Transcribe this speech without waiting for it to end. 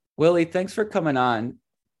Willie, thanks for coming on.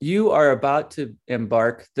 You are about to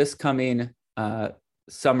embark this coming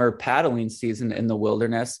summer paddling season in the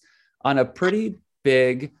wilderness on a pretty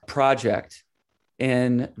big project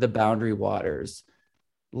in the Boundary Waters.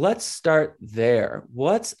 Let's start there.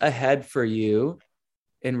 What's ahead for you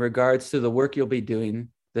in regards to the work you'll be doing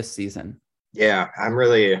this season? Yeah, I'm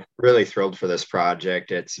really, really thrilled for this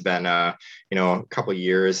project. It's been, a couple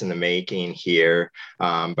years in the making here,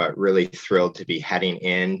 but really thrilled to be heading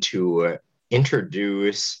in to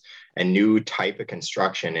introduce a new type of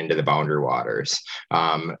construction into the Boundary Waters.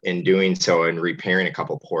 In doing so, and repairing a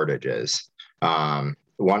couple portages. One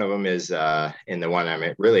of them is, and the one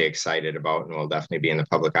I'm really excited about, and will definitely be in the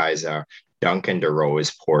public eyes, Duncan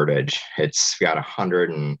DeRose portage. It's got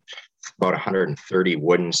about 130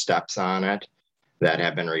 wooden steps on it that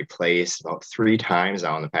have been replaced about 3 times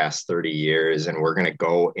now in the past 30 years. And we're going to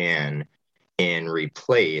go in and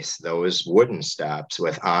replace those wooden steps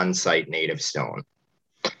with on-site native stone,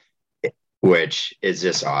 which is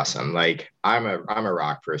just awesome. Like I'm a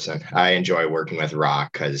rock person. I enjoy working with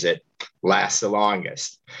rock because it lasts the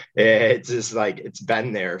longest. It's just like it's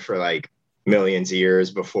been there for like millions of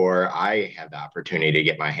years before I had the opportunity to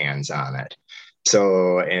get my hands on it.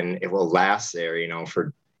 So, and it will last there,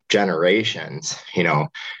 for generations,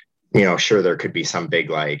 sure, there could be some big,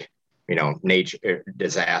 like, nature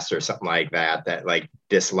disaster or something like that like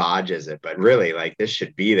dislodges it. But really, like, this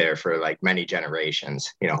should be there for like many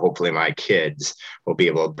generations. Hopefully my kids will be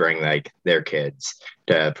able to bring like their kids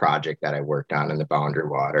to a project that I worked on in the Boundary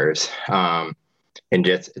Waters. And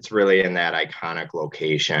just, it's really in that iconic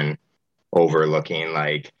location overlooking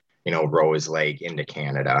like, Rose Lake into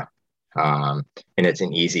Canada. And it's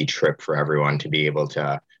an easy trip for everyone to be able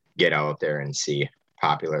to get out there and see.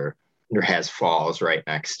 Popular, there has falls right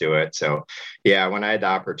next to it. So yeah, when I had the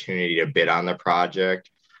opportunity to bid on the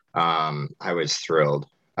project, I was thrilled.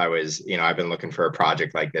 I've been looking for a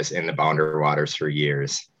project like this in the Boundary Waters for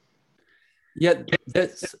years. Yeah,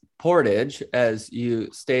 this portage, as you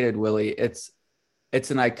stated, Willie, it's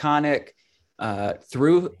an iconic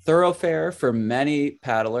through thoroughfare for many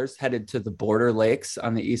paddlers headed to the border lakes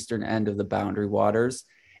on the eastern end of the Boundary Waters.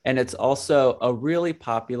 And it's also a really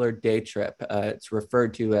popular day trip. It's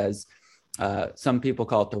referred to as, some people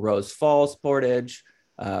call it the Rose Falls Portage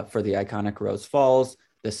for the iconic Rose Falls,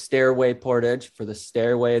 the Stairway Portage for the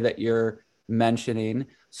stairway that you're mentioning.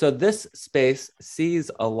 So this space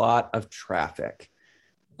sees a lot of traffic.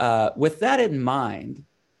 With that in mind,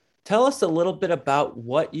 tell us a little bit about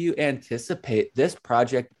what you anticipate this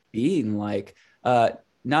project being like,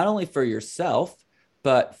 not only for yourself,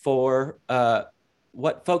 but for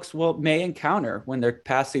what folks may encounter when they're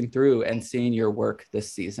passing through and seeing your work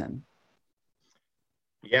this season.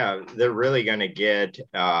 Yeah, they're really going to get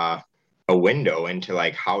a window into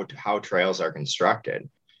like how trails are constructed,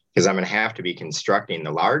 because I'm going to have to be constructing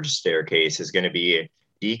the large staircase is going to be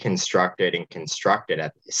deconstructed and constructed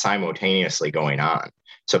at simultaneously going on.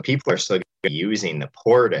 So people are still using the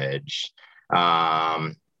portage,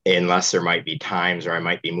 unless there might be times where I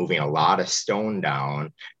might be moving a lot of stone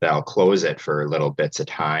down that'll close it for little bits of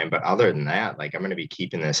time. But other than that, like I'm going to be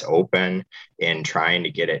keeping this open and trying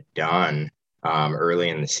to get it done early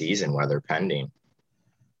in the season, weather pending.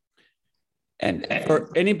 And for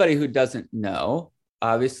anybody who doesn't know,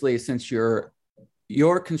 obviously, since your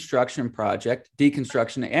construction project,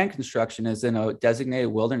 deconstruction and construction, is in a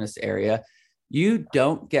designated wilderness area, you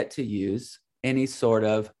don't get to use any sort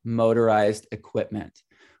of motorized equipment,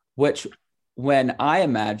 which when I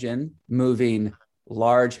imagine moving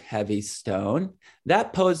large, heavy stone,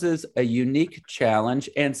 that poses a unique challenge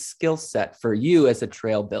and skill set for you as a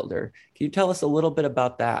trail builder. Can you tell us a little bit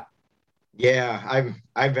about that? Yeah,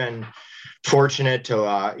 I've been fortunate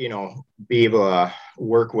to be able to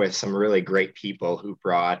work with some really great people who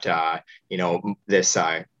brought this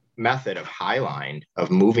method of highline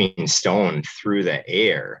of moving stone through the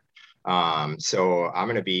air. So I'm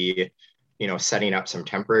going to be setting up some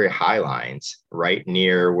temporary high lines right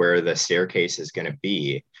near where the staircase is going to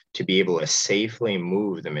be able to safely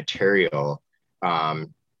move the material,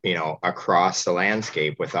 across the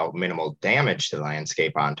landscape without minimal damage to the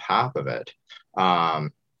landscape on top of it.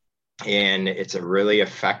 And it's a really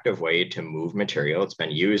effective way to move material. It's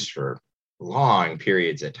been used for long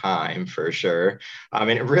periods of time for sure. And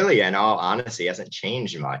it really, in all honesty, hasn't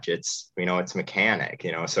changed much. It's, it's mechanic,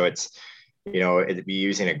 so it's, it'd be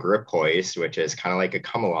using a grip hoist, which is kind of like a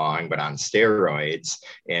come along, but on steroids.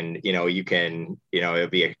 And, you can, it'll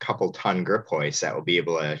be a couple ton grip hoist that will be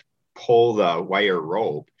able to pull the wire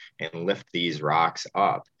rope and lift these rocks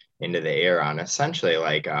up into the air on essentially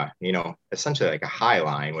like a high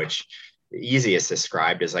line, which easiest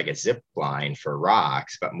described as like a zip line for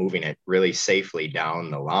rocks, but moving it really safely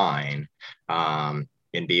down the line, and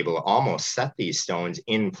be able to almost set these stones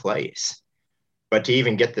in place. But to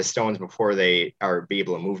even get the stones before they are be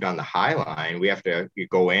able to move down the high line, we have to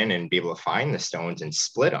go in and be able to find the stones and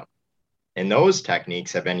split them. And those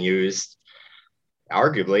techniques have been used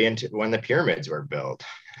arguably into when the pyramids were built.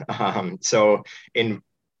 So in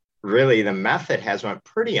really the method has went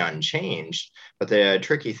pretty unchanged, but the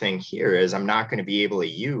tricky thing here is I'm not going to be able to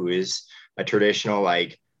use a traditional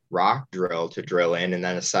like rock drill to drill in and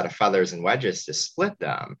then a set of feathers and wedges to split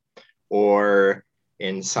them. Or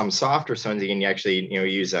in some softer stones, you can actually,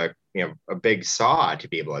 use a big saw to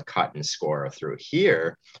be able to cut and score through.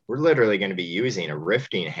 Here, we're literally going to be using a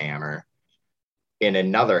rifting hammer and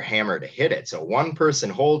another hammer to hit it. So one person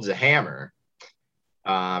holds a hammer,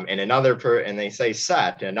 and and they say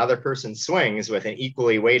set, another person swings with an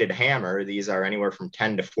equally weighted hammer. These are anywhere from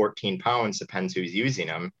 10 to 14 pounds, depends who's using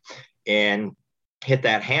them, and hit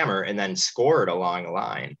that hammer and then score it along a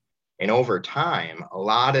line. And over time, a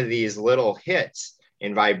lot of these little hits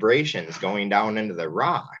and vibrations going down into the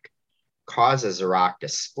rock causes the rock to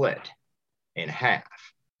split in half.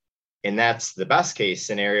 And that's the best case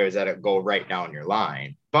scenario, is that it go right down your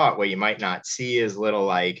line. But what you might not see is little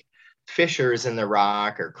like fissures in the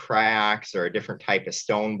rock or cracks or a different type of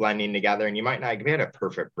stone blending together. And you might not get a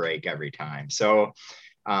perfect break every time. So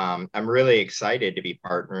I'm really excited to be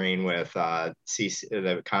partnering with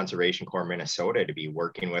the Conservation Corps Minnesota to be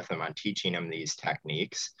working with them on teaching them these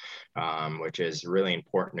techniques, which is really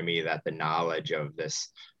important to me, that the knowledge of this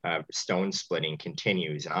stone splitting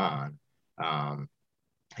continues on.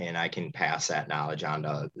 And I can pass that knowledge on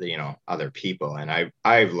to, other people. And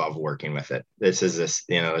I love working with it. This is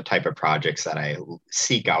the type of projects that I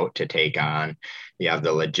seek out to take on. You have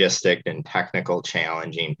the logistic and technical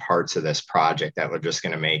challenging parts of this project that we're just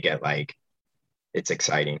going to make it like, it's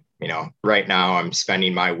exciting. Right now I'm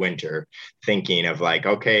spending my winter thinking of like,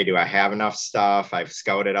 okay, do I have enough stuff? I've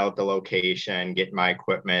scouted out the location, getting my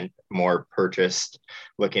equipment more purchased,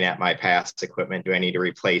 looking at my past equipment. Do I need to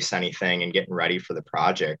replace anything, and getting ready for the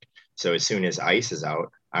project? So as soon as ice is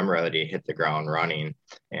out, I'm ready to hit the ground running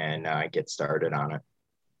and get started on it.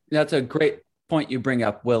 That's a great point you bring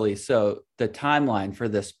up, Willie. So the timeline for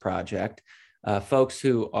this project, folks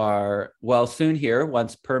who are, soon here,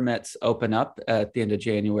 once permits open up at the end of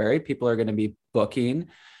January, people are going to be booking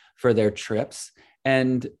for their trips.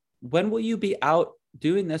 And when will you be out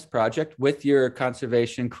doing this project with your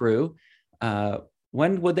conservation crew?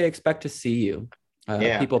 When would they expect to see you,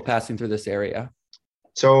 people passing through this area?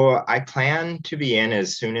 So I plan to be in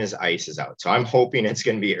as soon as ice is out. So I'm hoping it's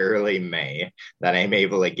going to be early May that I'm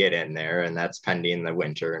able to get in there, and that's pending the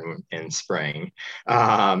winter and spring.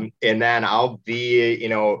 And then I'll be,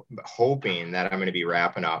 hoping that I'm going to be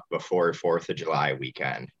wrapping up before 4th of July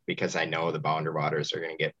weekend, because I know the Boundary Waters are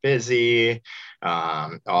going to get busy.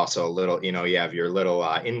 Also a little, you have your little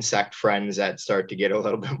insect friends that start to get a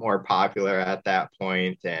little bit more popular at that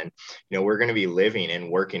point. And, we're going to be living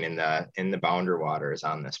and working in the Boundary Waters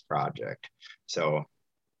on this project. So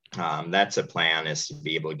that's a plan, is to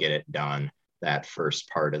be able to get it done that first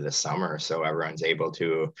part of the summer, so everyone's able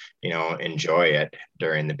to, enjoy it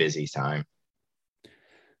during the busy time.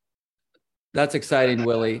 That's exciting,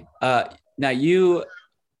 Willie. Now you've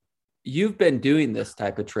been doing this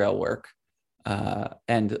type of trail work,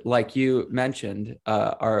 and like you mentioned,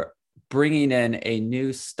 are bringing in a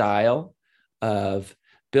new style of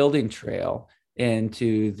building trail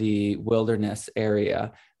into the wilderness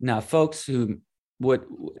area. Now, folks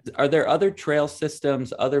are there other trail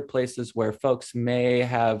systems, other places where folks may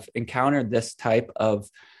have encountered this type of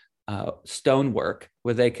stonework,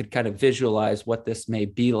 where they could kind of visualize what this may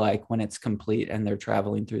be like when it's complete and they're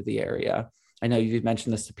traveling through the area? I know you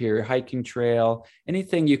mentioned the Superior Hiking Trail.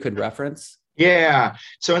 Anything you could reference? Yeah.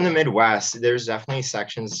 So in the Midwest, there's definitely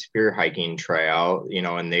sections of Superior Hiking Trail,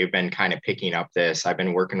 and they've been kind of picking up this. I've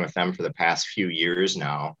been working with them for the past few years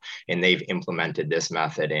now, and they've implemented this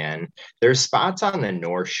method in. There's spots on the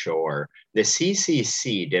North Shore. The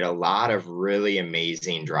CCC did a lot of really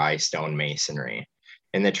amazing dry stone masonry.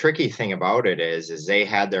 And the tricky thing about it is they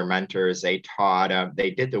had their mentors, they taught them,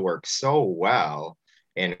 they did the work so well.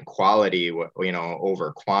 And quality,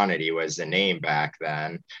 over quantity was the name back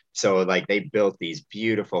then. So like they built these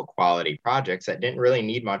beautiful quality projects that didn't really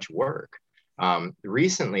need much work.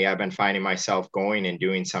 Recently, I've been finding myself going and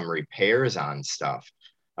doing some repairs on stuff.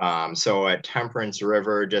 So at Temperance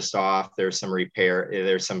River, just off, there's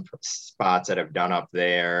some spots that have done up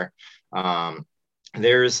there.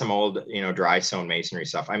 there's some old, dry stone masonry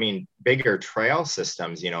stuff. I mean, bigger trail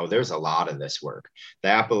systems, there's a lot of this work. The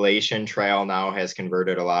Appalachian Trail now has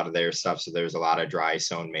converted a lot of their stuff. So there's a lot of dry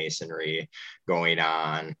stone masonry going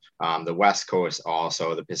on. The West Coast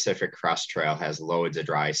also, the Pacific Crest Trail has loads of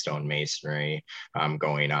dry stone masonry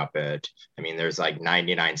going up it. I mean, there's like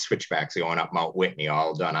 99 switchbacks going up Mount Whitney,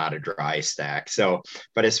 all done out of dry stack. So,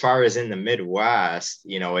 but as far as in the Midwest,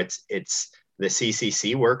 it's the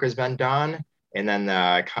CCC work has been done, and then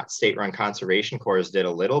the state-run conservation corps did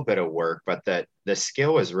a little bit of work, but the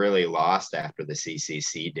skill was really lost after the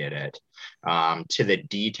CCC did it, to the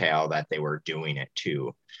detail that they were doing it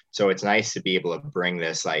to. So it's nice to be able to bring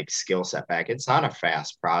this like skill set back. It's not a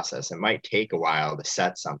fast process. It might take a while to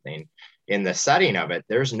set something. In the setting of it,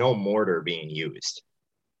 there's no mortar being used.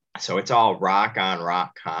 So it's all rock on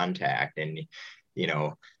rock contact. And,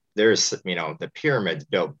 there's, the pyramids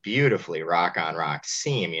built beautifully, rock on rock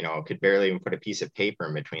seam, could barely even put a piece of paper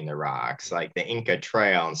in between the rocks. Like the Inca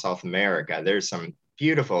Trail in South America, there's some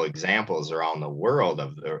beautiful examples around the world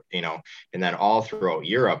of the, and then all throughout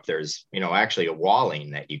Europe, there's, actually a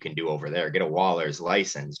walling that you can do over there, get a waller's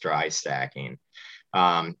license, dry stacking.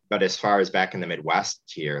 But as far as back in the Midwest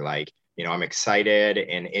here, like, I'm excited,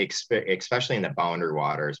 and especially in the boundary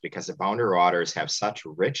waters, because the boundary waters have such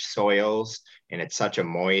rich soils and it's such a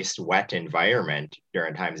moist, wet environment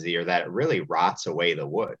during times of the year that it really rots away the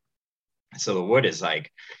wood. So the wood is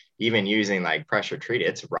like, even using like pressure treated,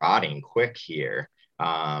 it's rotting quick here.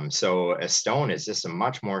 So a stone is just a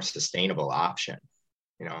much more sustainable option.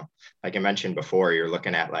 Like I mentioned before, you're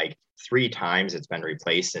looking at like 3 times it's been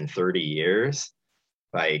replaced in 30 years.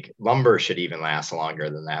 Like lumber should even last longer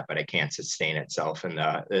than that, but it can't sustain itself in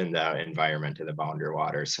the environment of the boundary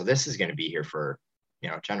waters. So this is going to be here for,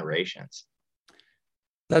 generations.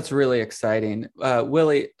 That's really exciting.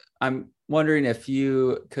 Willie, I'm wondering if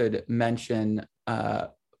you could mention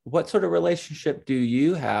what sort of relationship do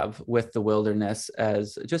you have with the wilderness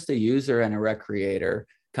as just a user and a recreator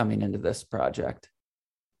coming into this project?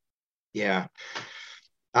 Yeah.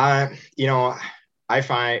 I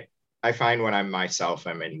find when I'm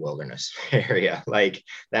in wilderness area, like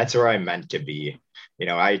that's where I'm meant to be.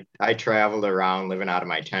 I traveled around living out of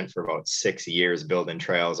my tent for about 6 years, building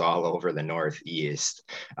trails all over the Northeast.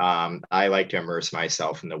 I like to immerse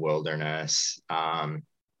myself in the wilderness.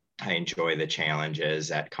 I enjoy the challenges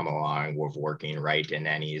that come along with working right in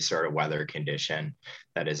any sort of weather condition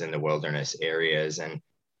that is in the wilderness areas. And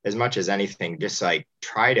as much as anything, just like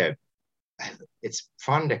it's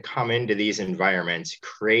fun to come into these environments,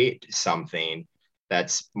 create something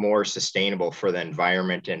that's more sustainable for the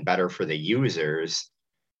environment and better for the users,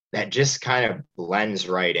 that just kind of blends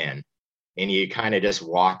right in, and you kind of just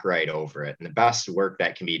walk right over it. And the best work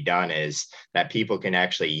that can be done is that people can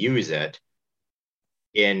actually use it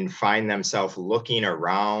and find themselves looking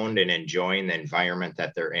around and enjoying the environment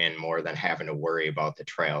that they're in more than having to worry about the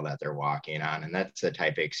trail that they're walking on. And that's the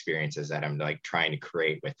type of experiences that I'm like trying to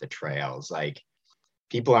create with the trails. Like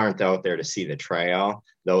people aren't out there to see the trail,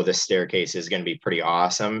 though the staircase is going to be pretty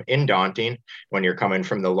awesome and daunting when you're coming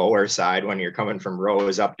from the lower side. When you're coming from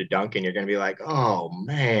Rose up to Duncan, you're going to be like, oh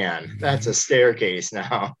man, that's a staircase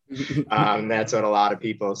now. That's what a lot of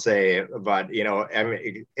people say. But, I'm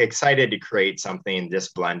excited to create something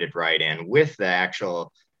just blended right in with the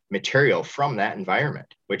actual material from that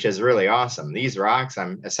environment, which is really awesome. These rocks,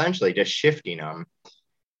 I'm essentially just shifting them,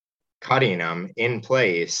 cutting them in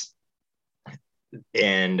place,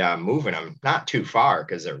 and moving them not too far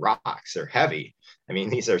because they're rocks, they're heavy. I mean,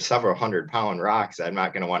 these are several 100-pound rocks. I'm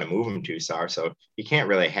not going to want to move them too far. So you can't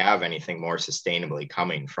really have anything more sustainably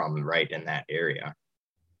coming from right in that area.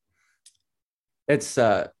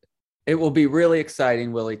 It will be really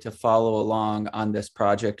exciting, Willie, to follow along on this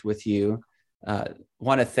project with you.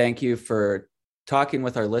 Want to thank you for talking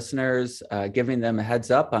with our listeners, giving them a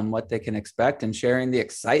heads up on what they can expect, and sharing the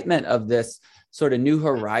excitement of this sort of new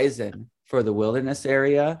horizon for the wilderness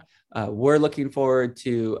area. We're looking forward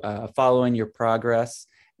to following your progress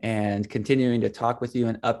and continuing to talk with you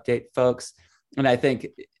and update folks. And I think,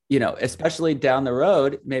 especially down the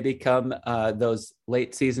road, maybe come those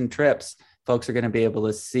late season trips, folks are going to be able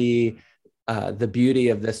to see the beauty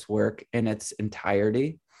of this work in its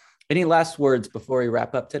entirety. Any last words before we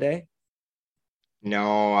wrap up today?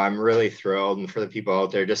 No, I'm really thrilled. And for the people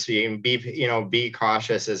out there, just be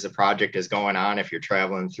cautious as the project is going on if you're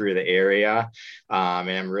traveling through the area. And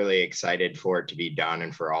I'm really excited for it to be done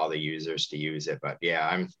and for all the users to use it. But yeah,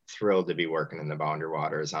 I'm thrilled to be working in the boundary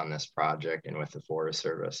waters on this project and with the Forest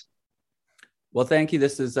Service. Well, thank you.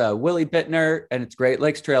 This is Willie Bittner, and it's Great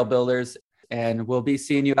Lakes Trail Builders. And we'll be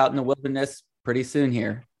seeing you out in the wilderness pretty soon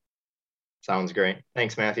here. Sounds great.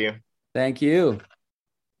 Thanks, Matthew. Thank you.